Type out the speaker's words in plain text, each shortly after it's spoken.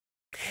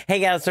Hey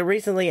guys, so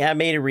recently I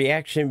made a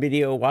reaction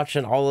video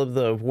watching all of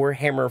the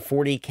Warhammer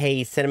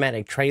 40k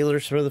cinematic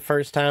trailers for the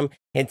first time,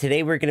 and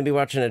today we're going to be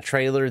watching a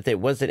trailer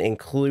that wasn't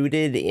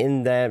included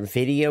in that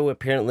video.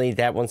 Apparently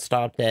that one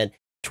stopped at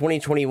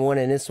 2021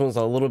 and this one's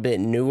a little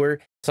bit newer,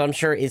 so I'm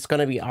sure it's going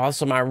to be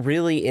awesome. I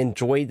really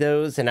enjoyed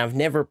those, and I've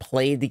never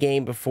played the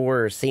game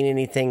before or seen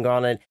anything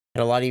on it,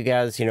 and a lot of you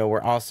guys,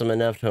 were awesome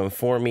enough to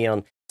inform me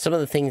on some of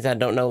the things I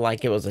don't know,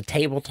 like it was a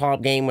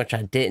tabletop game, which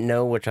I didn't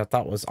know, which I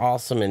thought was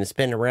awesome, and it's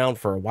been around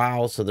for a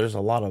while, so there's a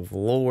lot of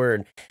lore.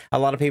 And a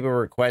lot of people are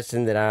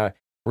requesting that I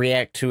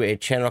react to a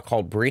channel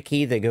called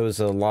Bricky that goes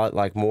a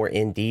lot more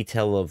in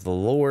detail of the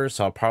lore,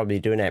 so I'll probably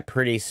be doing that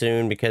pretty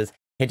soon because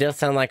it does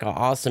sound like an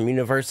awesome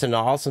universe. And the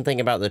awesome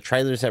thing about the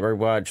trailers that we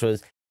watched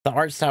was the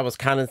art style was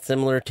kind of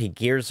similar to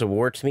Gears of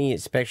War to me,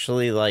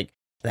 especially like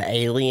the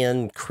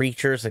alien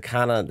creatures. They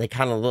kind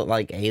of look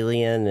like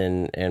Alien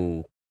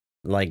and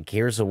like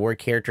Gears of War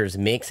characters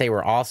mix. They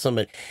were awesome.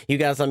 But you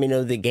guys let me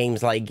know that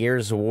games like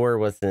Gears of War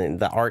was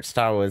the art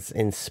style was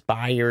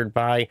inspired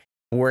by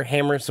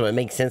Warhammer, so it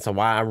makes sense of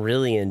why I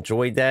really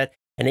enjoyed that,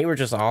 and they were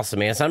just awesome,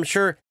 man. So I'm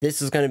sure this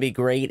is going to be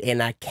great,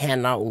 and I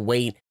cannot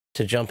wait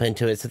to jump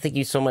into it. So thank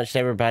you so much to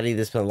everybody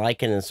that's been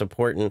liking and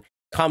supporting,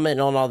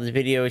 commenting on all the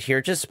videos here,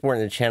 just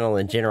supporting the channel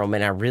in general,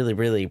 man. I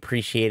really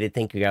appreciate it.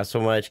 Thank you guys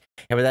so much.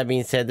 And with that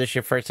being said, this is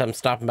your first time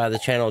stopping by the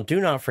channel, do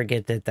not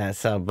forget that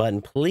sub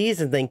button, please,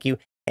 and thank you.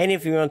 And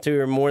if you want to,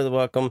 you're more than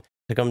welcome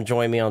to come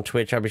join me on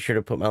Twitch. I'll be sure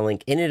to put my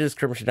link in the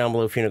description down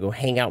below if you want to go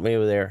hang out with me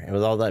over there. And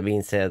with all that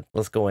being said,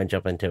 let's go and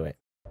jump into it.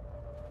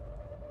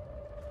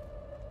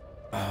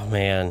 Oh,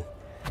 man.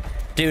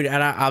 Dude,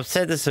 and I've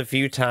said this a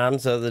few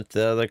times, the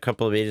other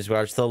couple of videos we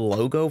watched, the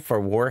logo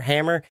for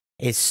Warhammer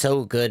is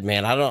so good,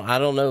 man. I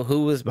don't know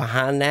who was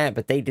behind that,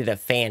 but they did a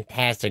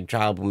fantastic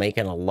job of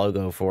making a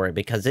logo for it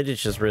because it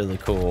is just really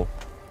cool.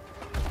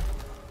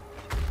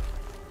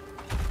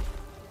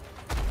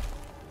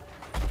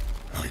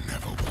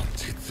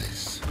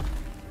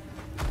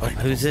 Oh,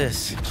 who's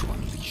this? To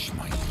unleash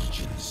my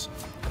legions.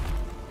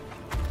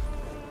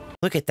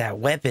 Look at that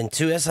weapon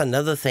too. That's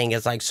another thing.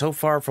 It's like so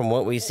far from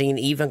what we've seen,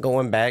 even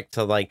going back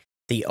to like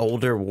the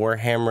older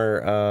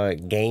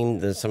Warhammer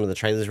game, some of the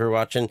trailers we're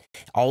watching,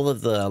 all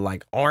of the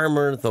like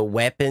armor, the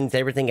weapons,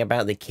 everything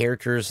about the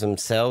characters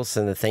themselves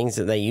and the things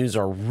that they use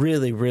are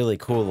really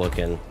cool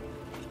looking.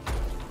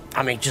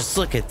 I mean, just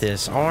look at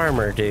this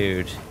armor,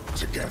 dude.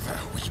 Together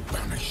we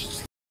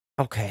banished.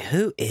 Okay,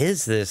 who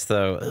is this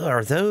though?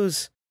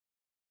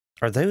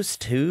 Are those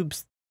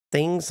tubes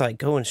things like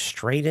going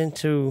straight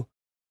into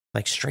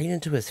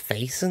his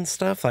face and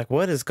stuff? Like,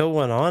 what is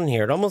going on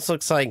here? It almost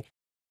looks like,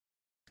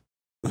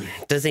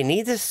 does he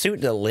need this suit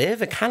to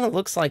live? It kind of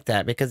looks like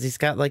that because he's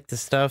got like the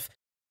stuff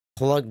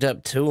plugged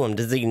up to him.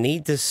 Does he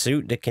need this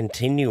suit to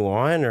continue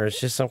on, or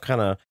it's just some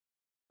kind of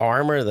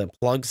armor that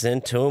plugs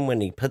into him when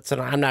he puts it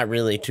on? I'm not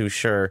really too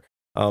sure.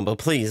 But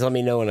please let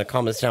me know in the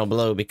comments down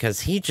below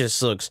because he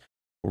just looks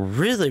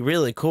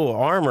really cool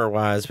armor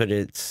wise, but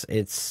it's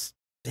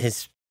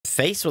his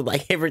face with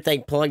like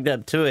everything plugged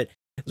up to it.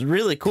 It's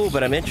really cool,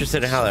 but I'm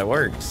interested in how that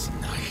works.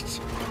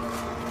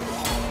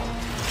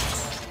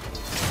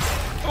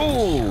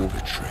 Oh, You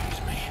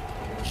betrayed me.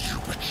 You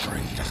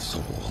betrayed us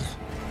all.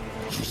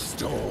 You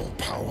stole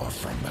power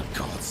from the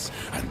gods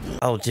and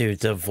oh, dude,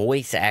 the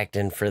voice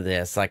acting for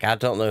this. Like, I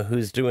don't know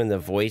who's doing the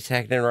voice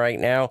acting right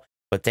now,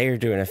 but they are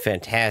doing a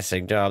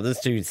fantastic job. This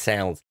dude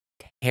sounds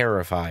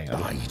terrifying.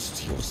 lied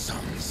to your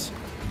sons.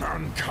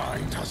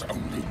 Mankind has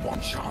only one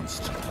chance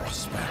to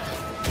prosper.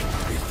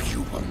 If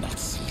you will not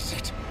seize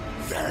it,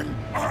 then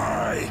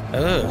I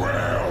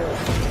will.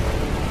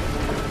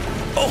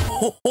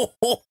 Oh,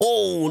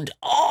 hold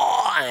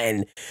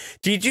on.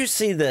 Did you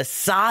see the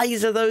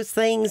size of those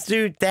things,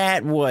 dude?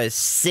 That was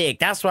sick.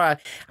 That's why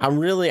I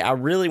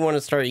really want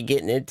to start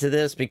getting into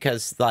this,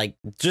 because like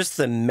just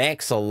the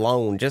mechs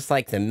alone, just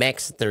like the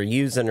mechs that they're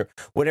using or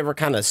whatever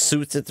kind of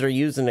suits that they're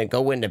using to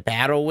go into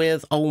battle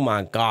with. Oh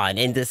my God.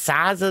 And the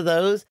size of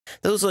those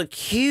look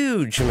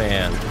huge,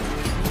 man.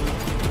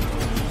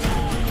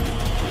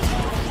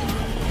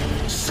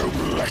 So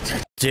let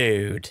it.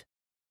 Dude.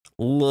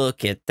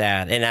 Look at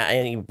that.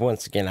 And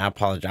once again, I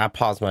apologize. I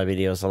pause my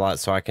videos a lot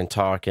so I can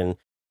talk and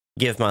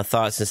give my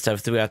thoughts and stuff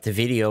throughout the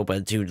video.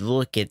 But dude,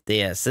 look at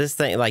this. This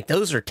thing, like,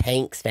 those are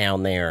tanks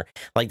down there.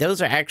 Like,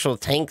 those are actual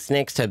tanks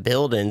next to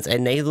buildings,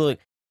 and they look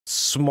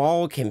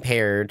small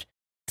compared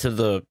to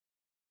the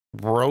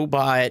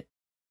robot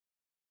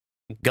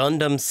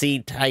Gundam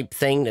Seed type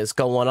thing that's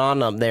going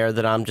on up there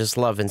that I'm just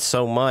loving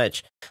so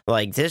much.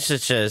 Like, this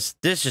is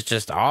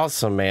just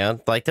awesome,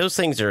 man. Like, those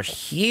things are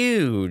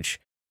huge.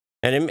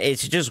 And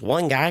it's just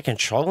one guy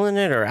controlling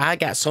it, or I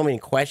got so many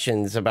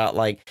questions about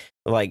like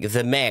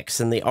the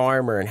mechs and the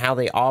armor and how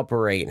they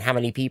operate and how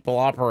many people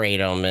operate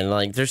them, and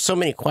like there's so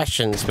many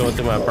questions going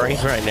through my brain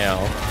right now.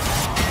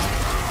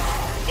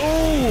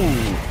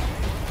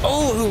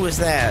 Oh, who was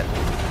that,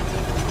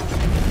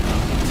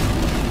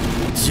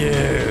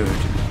 dude?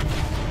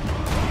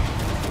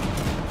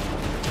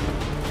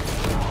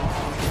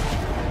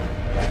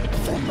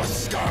 From the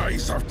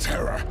skies of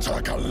terror to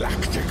the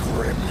galactic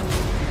rim,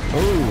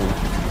 Ooh.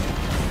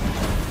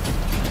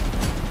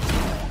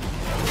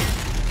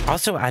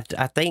 Also, I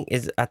think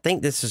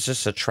this is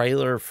just a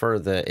trailer for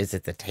the, is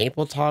it the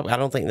tabletop? I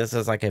don't think this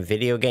is like a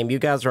video game. You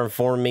guys are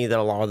informing me that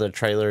a lot of the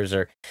trailers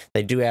are,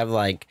 they do have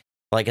like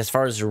as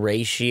far as the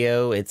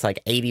ratio, it's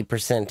like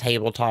 80%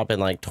 tabletop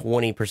and like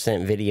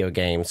 20% video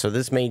game. So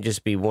this may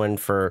just be one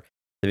for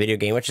the video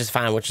game, which is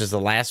fine, which is the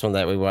last one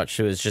that we watched,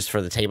 too, is just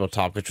for the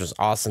tabletop, which was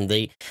awesome.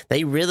 They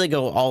really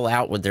go all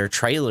out with their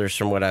trailers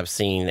from what I've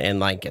seen. And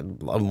like,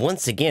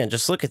 once again,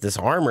 just look at this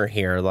armor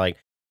here. Like,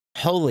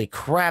 holy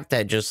crap,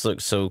 that just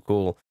looks so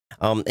cool.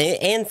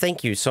 And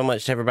thank you so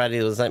much to everybody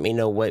that was letting me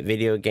know what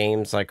video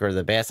games like are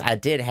the best. I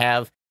did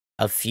have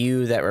a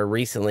few that were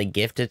recently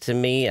gifted to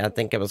me. I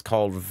think it was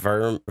called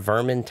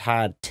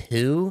Vermintide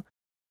 2,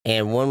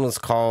 and one was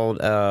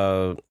called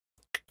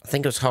I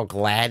think it was called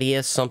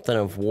Gladius something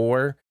of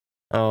War.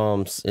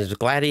 It's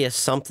Gladius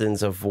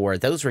somethings of War.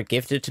 Those were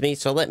gifted to me,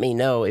 so let me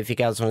know if you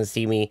guys want to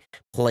see me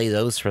play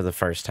those for the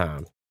first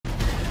time.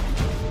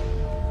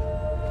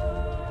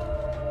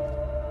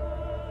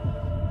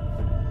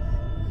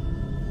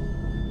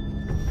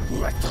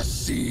 Let the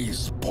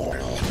seas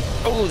boil.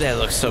 Oh, that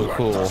looks so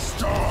cool. The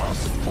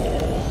stars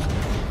fall.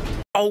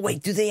 Oh,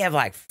 wait, do they have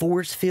like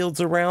force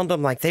fields around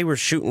them? Like they were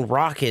shooting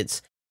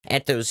rockets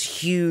at those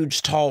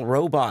huge, tall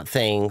robot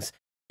things,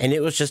 and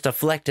it was just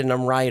deflecting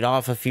them right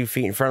off a few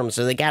feet in front of them.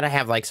 So they got to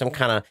have like some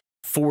kind of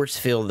force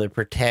field that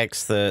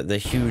protects the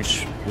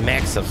huge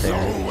mechs up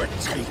there. So it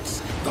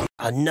takes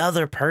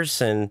Another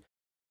person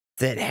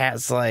that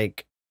has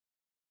like,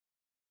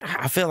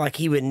 I feel like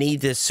he would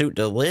need this suit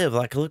to live.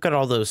 Like, look at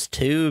all those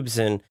tubes,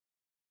 and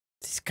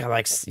he's got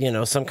like, you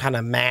know, some kind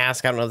of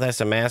mask. I don't know if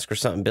that's a mask or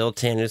something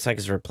built in. It's like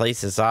it's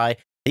replaced his eye.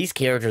 These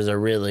characters are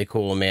really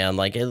cool, man.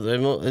 Like it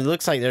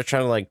looks like they're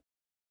trying to like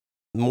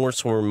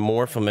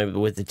morph them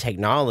with the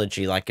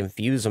technology, like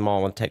infuse them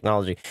all with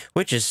technology,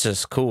 which is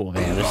just cool,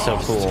 man. It's so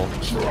cool.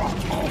 drop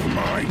of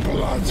my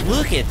blood.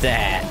 Look at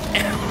that.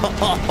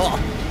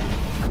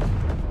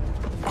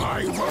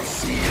 I will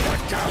see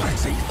the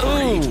galaxy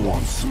freed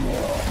once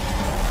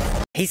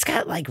more. He's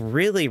got like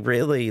really,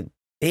 really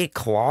big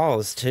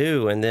claws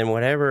too, and then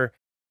whatever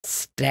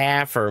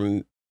staff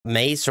or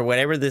mace or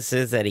whatever this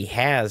is that he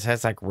has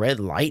like red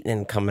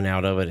lightning coming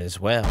out of it as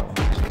well.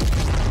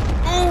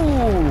 Ooh!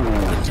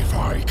 And if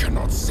I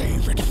cannot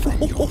save it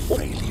from your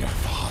failure,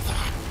 Father,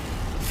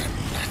 then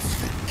let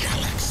the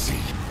galaxy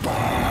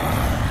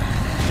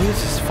burn.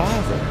 Who's his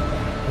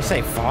father? You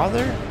say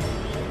father?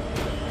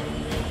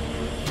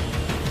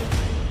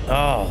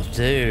 Oh,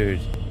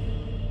 dude.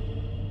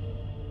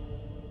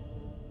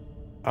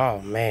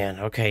 Oh, man.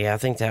 Okay, I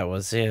think that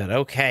was it.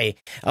 Okay.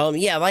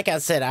 Yeah, like I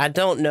said, I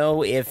don't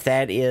know if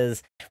that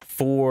is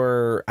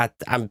for...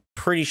 I'm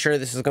pretty sure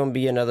this is going to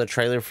be another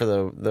trailer for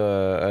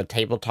the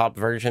tabletop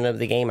version of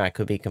the game. I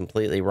could be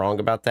completely wrong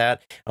about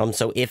that.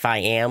 So if I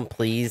am,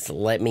 please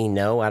let me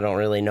know. I don't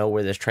really know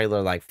where this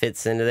trailer like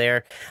fits into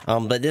there.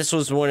 But this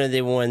was one of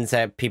the ones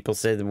that people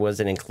said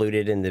wasn't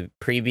included in the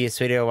previous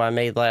video I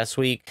made last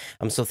week.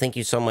 So thank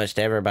you so much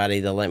to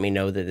everybody that let me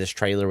know that this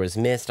trailer was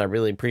missed. I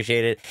really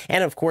appreciate it.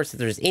 And of course, if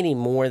there's any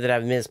more that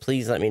I've missed,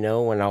 please let me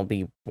know, and I'll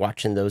be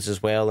watching those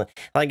as well. And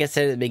like I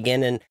said at the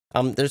beginning,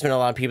 there's been a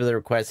lot of people that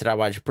requested I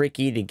watch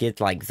Bricky to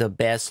get like the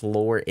best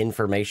lore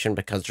information,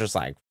 because there's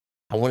like,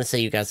 I want to say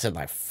you guys said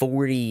like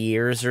 40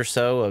 years or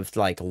so of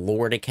like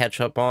lore to catch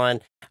up on.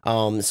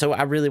 So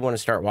I really want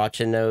to start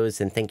watching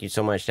those, and thank you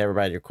so much to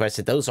everybody that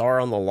requested. Those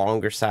are on the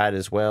longer side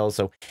as well,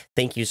 so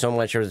thank you so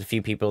much. There was a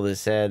few people that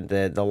said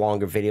that the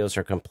longer videos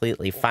are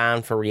completely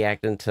fine for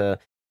reacting to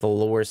the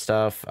lore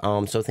stuff.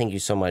 So thank you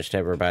so much to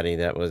everybody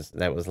that was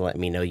letting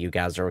me know you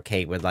guys are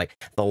okay with like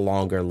the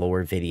longer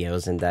lore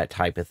videos and that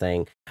type of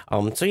thing.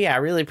 So yeah, I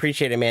really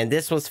appreciate it, man.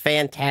 This was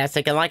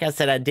fantastic, and like I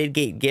said, I did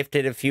get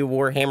gifted a few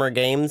Warhammer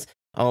games.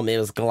 It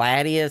was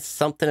Gladius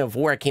something of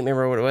War. I can't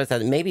remember what it was.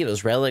 Maybe it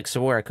was Relics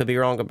of War. I could be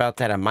wrong about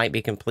that. I might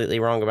be completely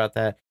wrong about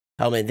that.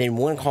 And then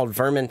one called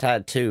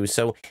Vermintide 2.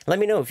 So let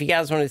me know if you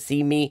guys want to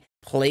see me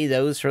play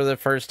those for the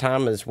first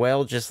time as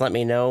well. Just let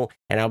me know,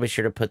 and I'll be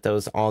sure to put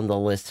those on the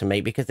list to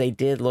make, because they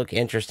did look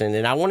interesting.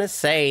 And I want to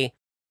say,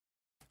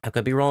 I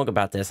could be wrong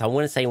about this, I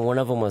want to say one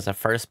of them was a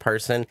first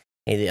person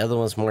and the other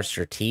one's more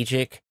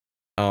strategic.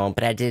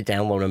 But I did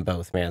download them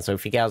both, man. So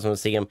if you guys want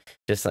to see them,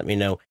 just let me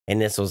know. And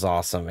this was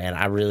awesome, man.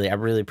 I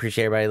really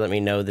appreciate everybody letting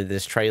me know that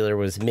this trailer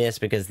was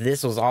missed, because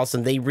this was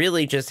awesome. They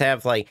really just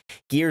have like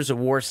Gears of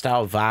War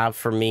style vibe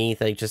for me.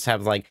 They just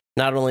have like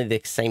not only the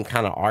same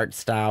kind of art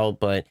style,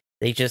 but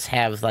they just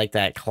have like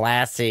that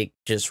classic,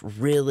 just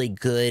really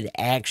good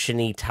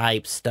action-y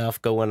type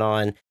stuff going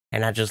on.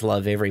 And I just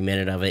love every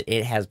minute of it.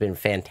 It has been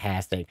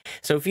fantastic.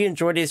 So if you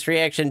enjoyed this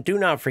reaction, do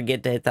not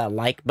forget to hit that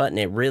like button.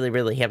 It really,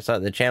 really helps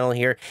out the channel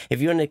here. If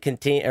you want to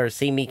continue or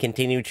see me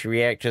continue to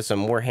react to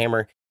some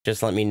Warhammer,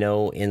 just let me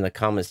know in the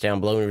comments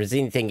down below. And if there's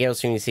anything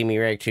else you need to see me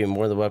react to, you're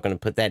more than welcome to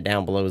put that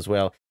down below as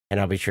well,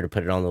 and I'll be sure to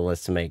put it on the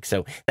list to make.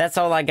 So that's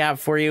all I got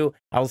for you.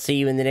 I'll see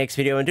you in the next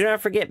video. And do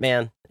not forget,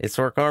 man, it's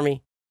Orc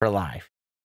Army for life.